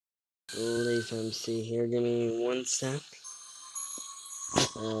Leaf MC here. Give me 1 sec.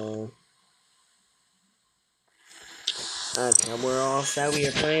 Okay, we're all set. We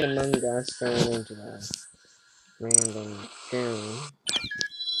are playing Among Us, going into the random game.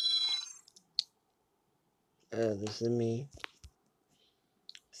 This is me.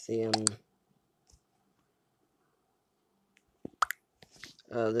 See,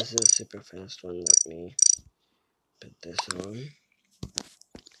 this is a super fast one. Let me put this on.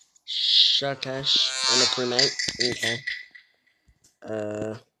 Shuckush. I'm a crewmate. Okay.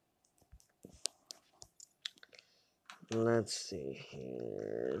 Let's see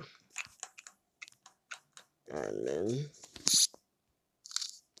here. Admin.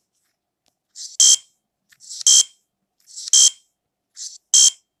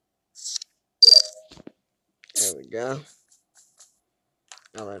 There we go.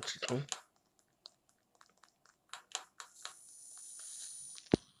 Electrical.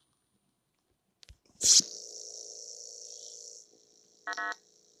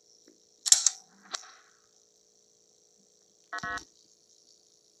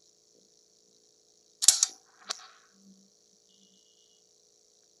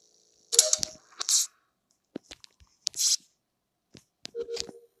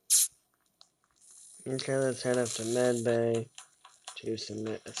 Okay, let's head up to Medbay to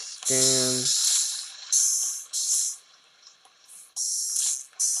submit a scan.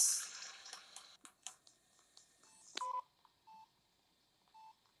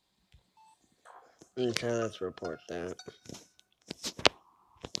 Okay, let's report that.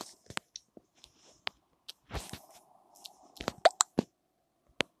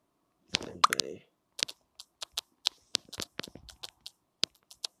 Medbay.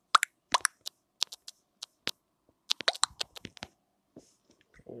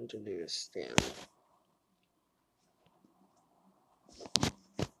 Going to do a scan.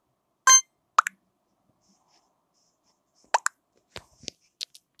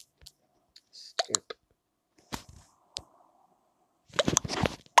 Skip.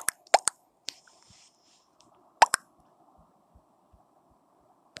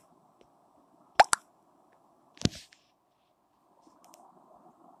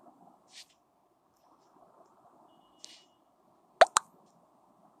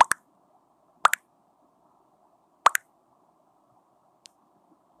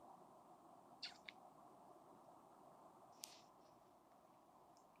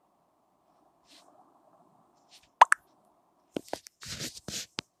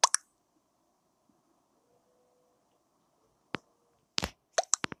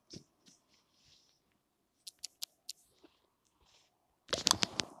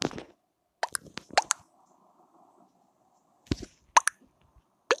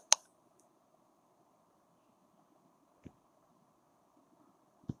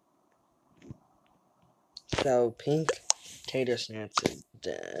 So, Pink Tater Snacks is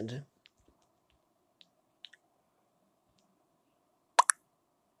dead.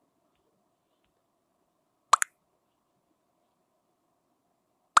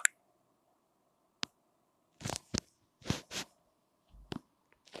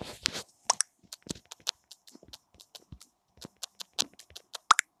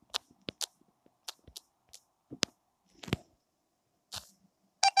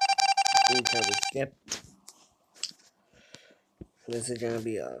 Okay, we skip. This is gonna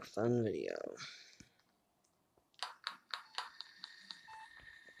be a fun video.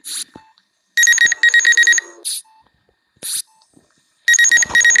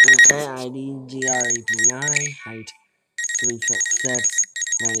 Okay, ID GREP9, height 3'6",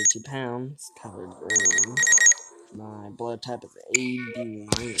 92 pounds, colored green. My blood type is AB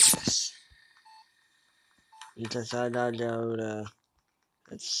minus. Decided I'd go to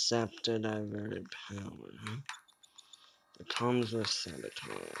accepted diverted power. The comms were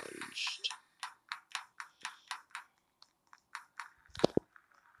sabotaged.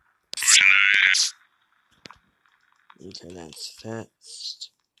 Okay, that's fixed.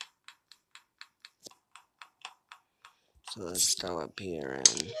 So let's go up here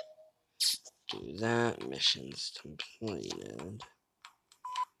and do that. Mission's completed.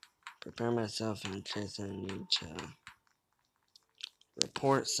 Prepare myself in case I need to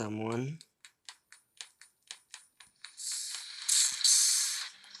report someone.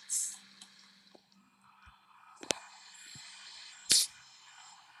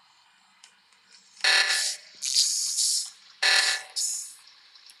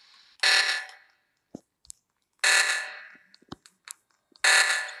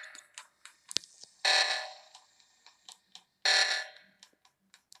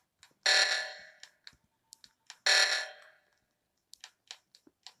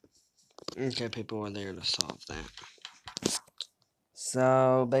 Okay, people were there to solve that.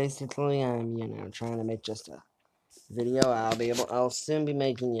 So basically, I'm trying to make just a video. I'll soon be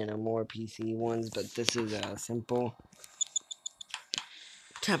making more PC ones, but this is a simple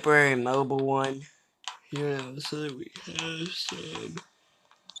temporary mobile one. So that we have some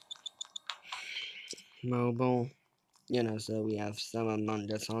mobile. So we have some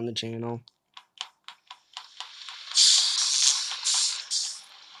Among Us on the channel.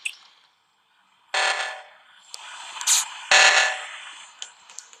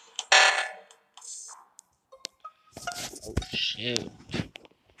 Oh shoot.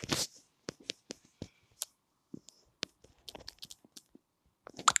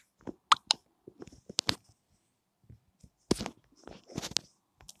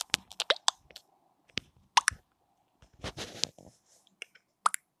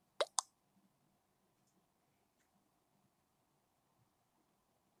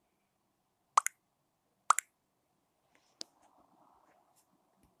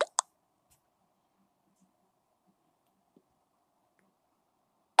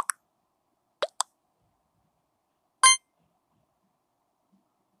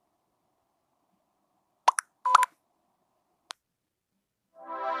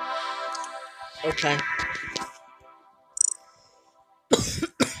 Okay.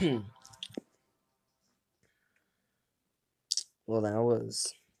 Well, that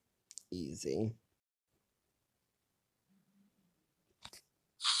was easy.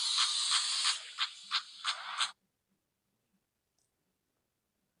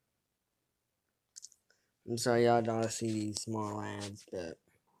 I'm sorry y'all don't see these small ads, but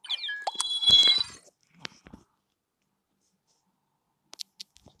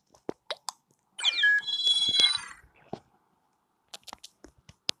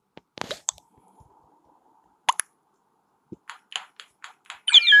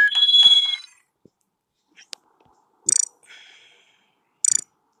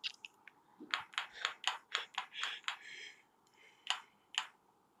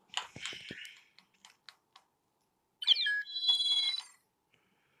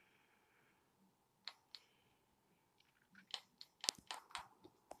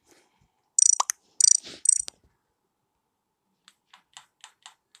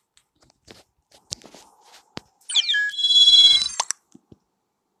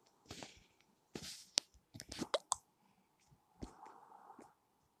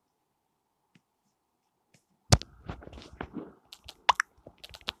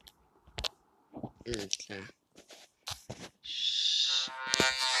okay.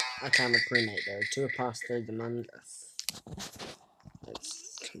 Okay, I'm a crewmate. There are 2 imposters among us.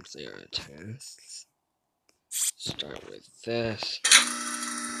 Let's complete our tasks. Start with this.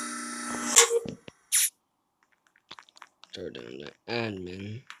 Throw down the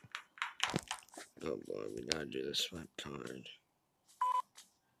admin. Oh boy, we gotta do the swipe card.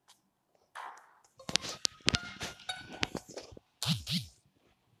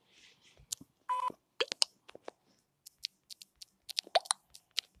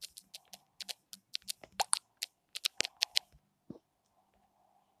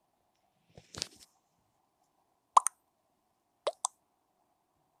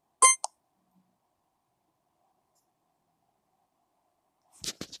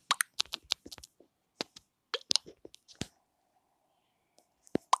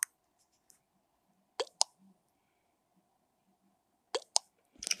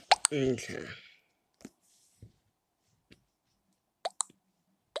 Okay.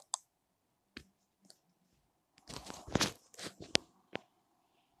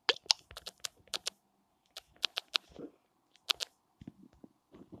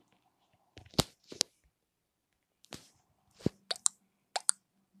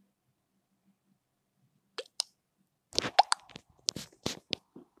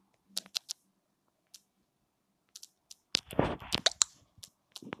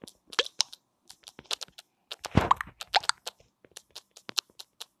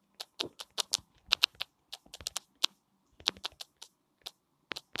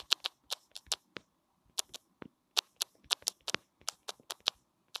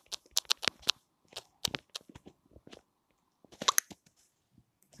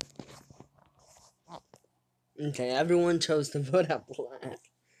 Okay, everyone chose to vote out black.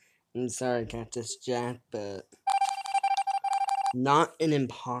 I'm sorry, Cactus Jack, but not an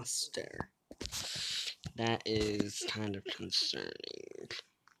imposter. That is kind of concerning.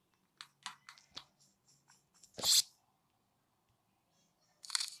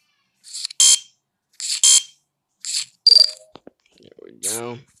 There we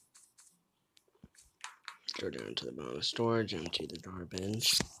go. Go down to the bottom of storage, empty the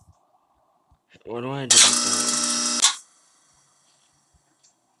garbage. What do I do with those?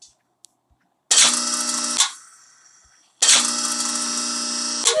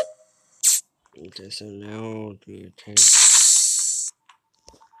 Okay, so now you take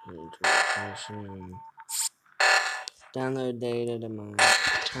download data to my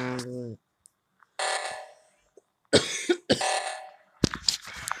tablet.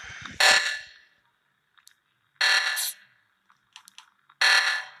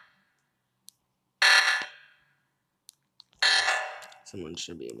 Someone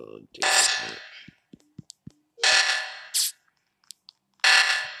should be able to do that.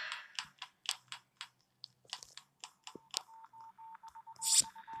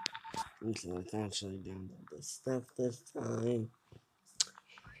 Okay, let's actually download this stuff this time.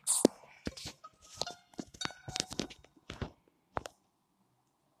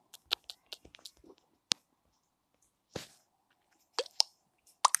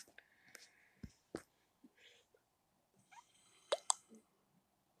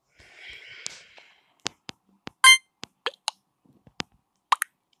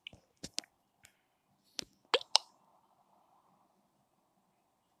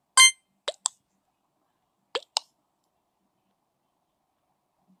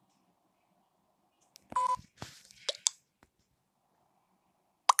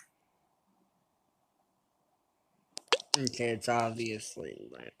 Okay, it's obviously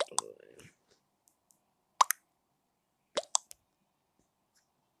light blue.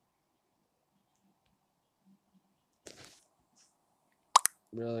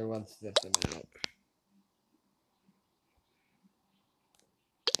 Really, what's this about?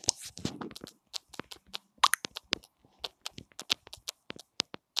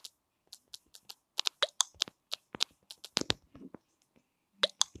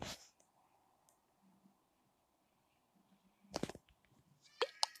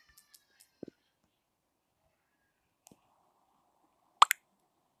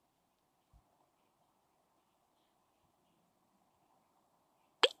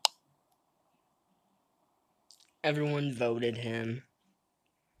 Everyone voted him.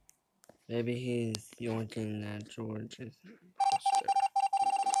 Maybe he's yoinking that George is an imposter.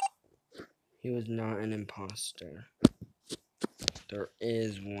 He was not an imposter. There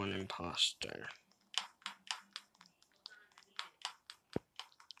is one imposter.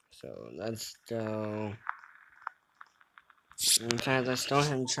 So let's go. In fact, let's go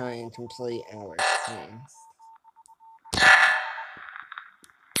ahead and try and complete our things.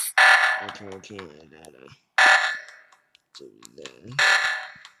 Okay, we gotta do this.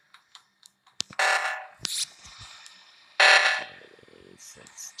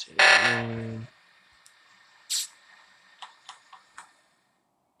 Six, two, nine.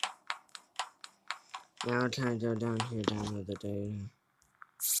 Now time to go down here, download the data.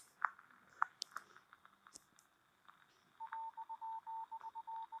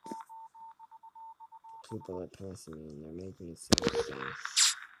 People are pressing me and they're making me so fast.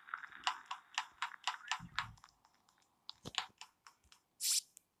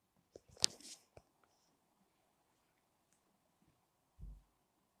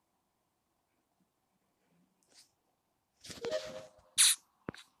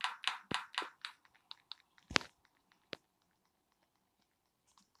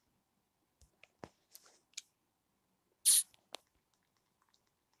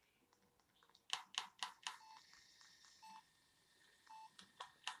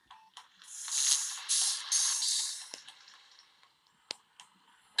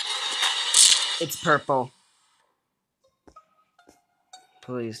 It's purple.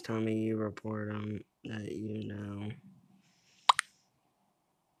 Please tell me you report them that you know.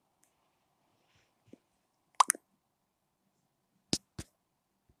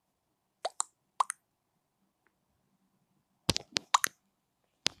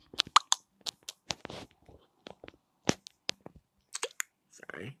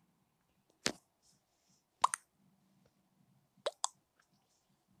 Sorry.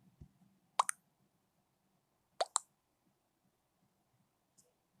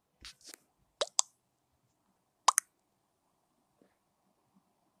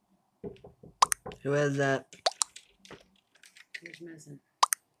 Who is that? Who's missing?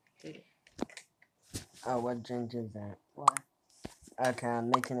 Oh, what drink is that? What? Okay,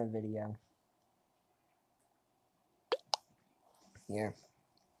 I'm making a video. Here.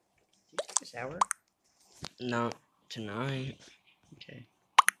 Did you take a shower? Not tonight. Okay.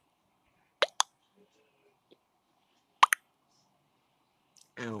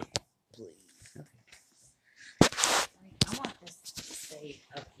 Ow. Please. Okay. I want this to stay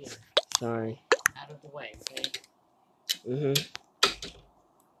up here. Sorry. Out of the way, okay? Mm-hmm.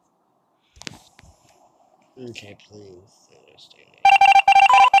 Okay, please understand it.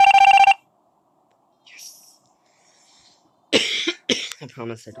 Yes. I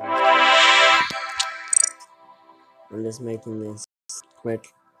promise I don't. I'm just making this quick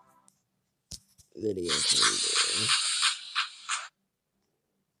video for you.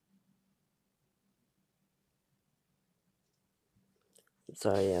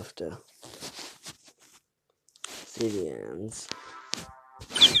 Sorry you have to see the ends.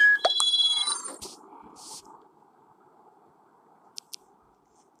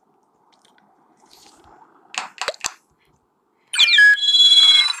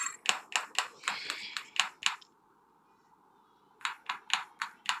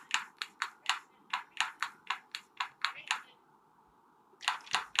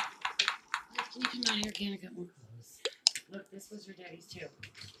 Can you come out here? Can I get more clothes? Look, this was your daddy's too.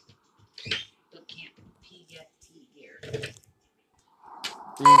 Look, can't PFT gear.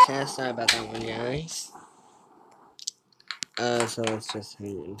 Okay, sorry about that one, guys. So let's just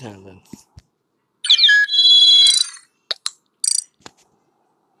turn this.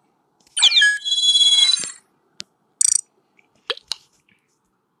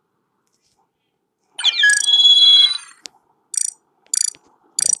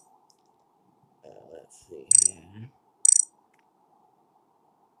 Let's see here.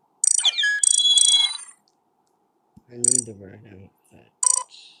 I need the right outfit.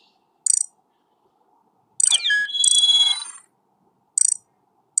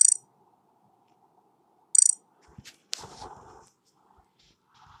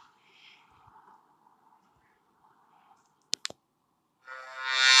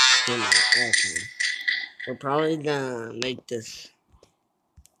 Okay. We're probably gonna make this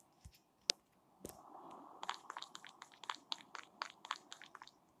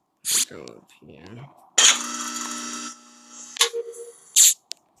go up here.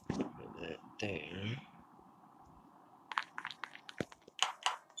 Put that there.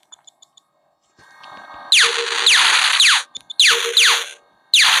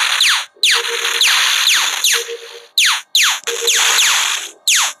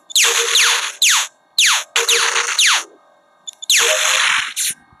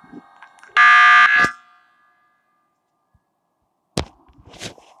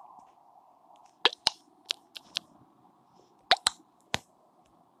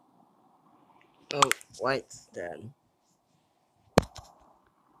 Oh, white's dead.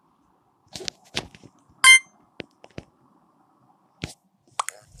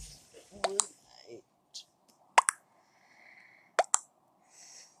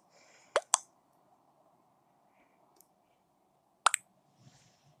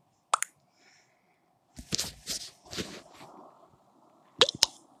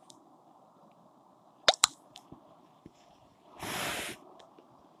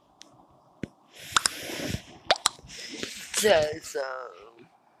 Says,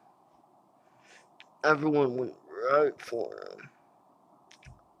 everyone went right for him.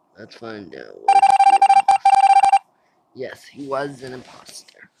 Let's find out. Yes, he was an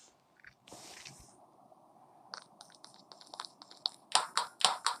imposter.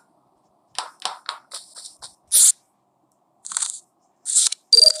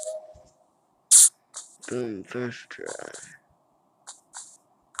 Boom, first try.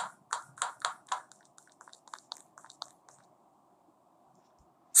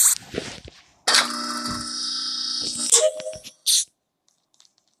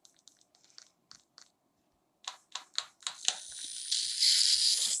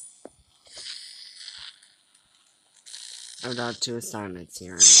 I've got 2 assignments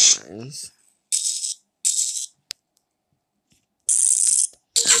here, anyways.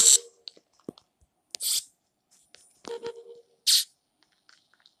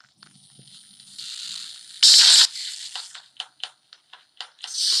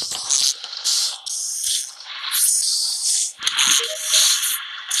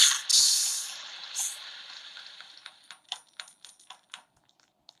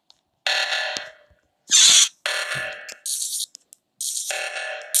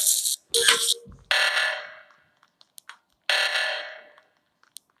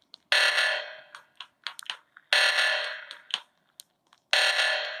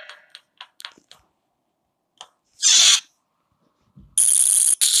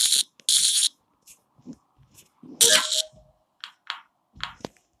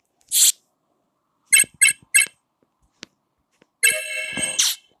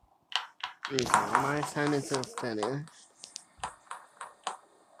 Okay, my assignments are finished.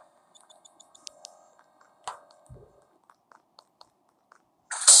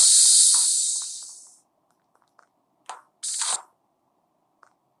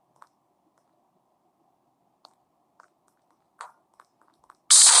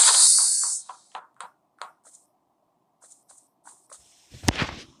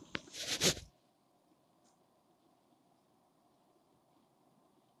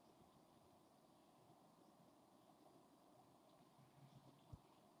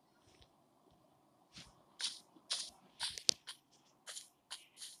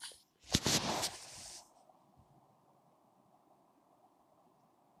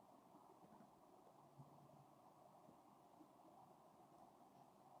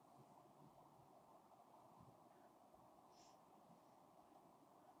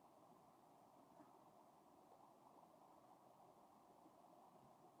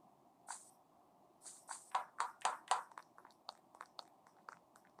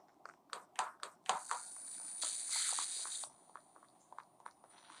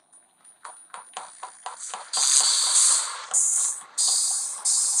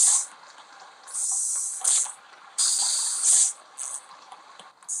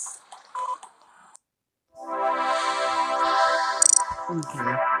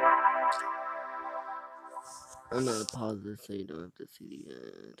 Okay. I'm gonna pause this so you don't have to see the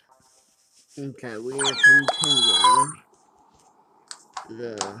ad. Okay, we are continuing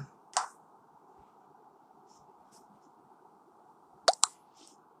the.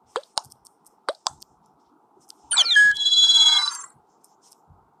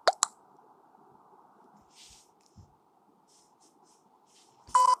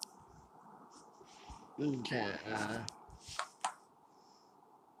 Okay,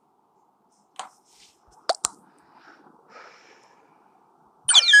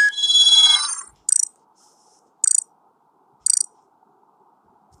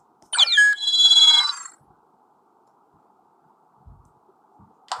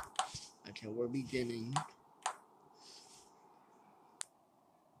 okay, we're beginning.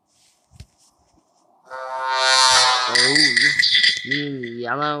 Oh,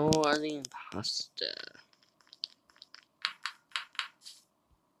 yellow or the imposter.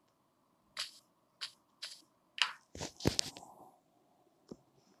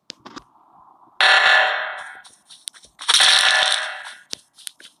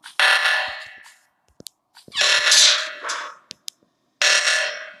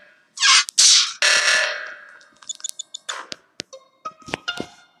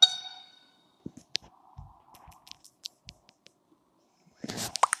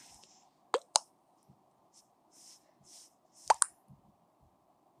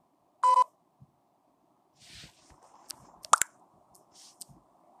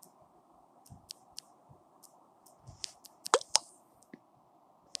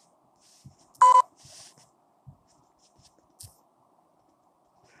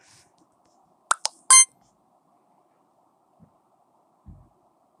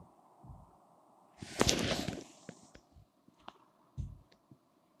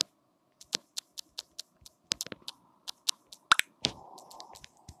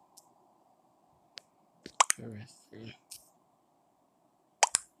 Interesting.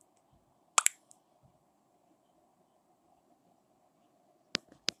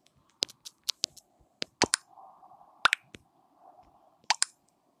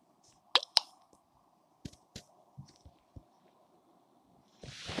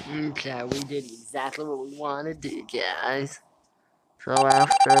 Okay, we did exactly what we wanted to do, guys. So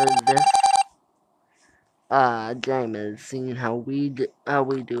after this, game is seeing how we do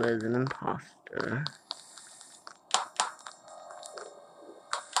as an imposter.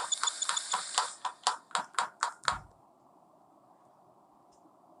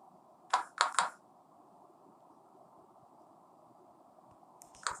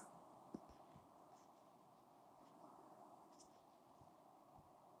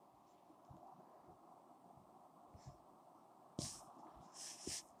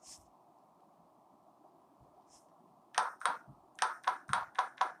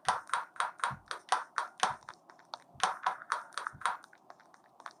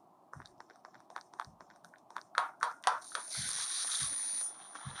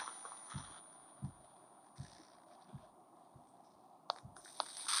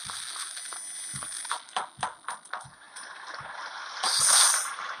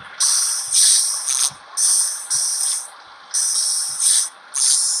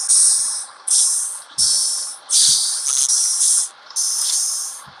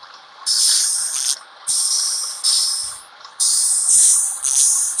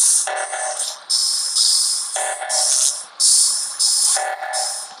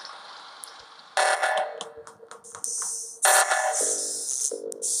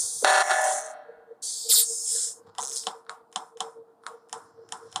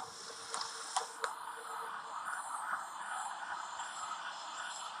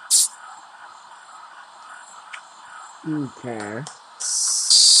 Okay.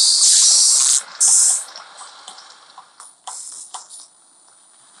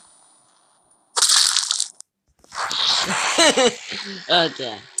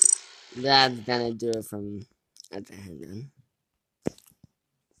 Okay. That's gonna do it from at the end then.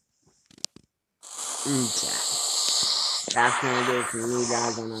 Okay. That's gonna do it for me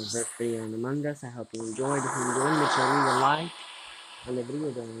guys on our first video on Among Us. I hope you enjoyed. If you enjoyed, make sure to leave a like on the video.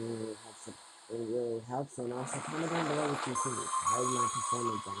 It really helps. And also comment down below what you think. How was my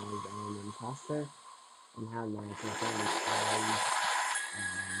performance as an imposter? And how my performance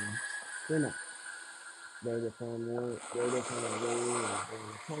who knows? Rate it from a rating of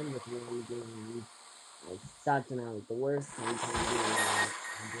 10 if you want to give me I sucked and I was the worst. I'm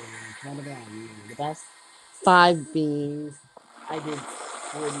doing incredible. I'm doing the best. 5 beans. I did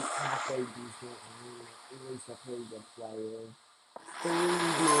pretty halfway decent. I'm at least a pretty good player. 3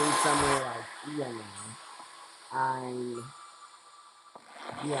 being somewhere like, you know, I'm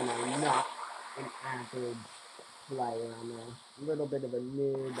not an average player. I'm a little bit of a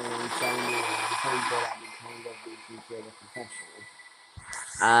noob, and so I'm pretty good at it, kind of be considered a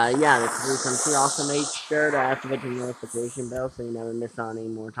professional. Yeah, that's the reason. Also make sure to activate the notification bell so you never miss on any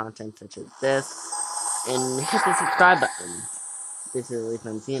more content such as this. And hit the subscribe button. This is Lee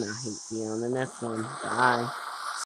from Cena. I hope to see you on the next one. Bye.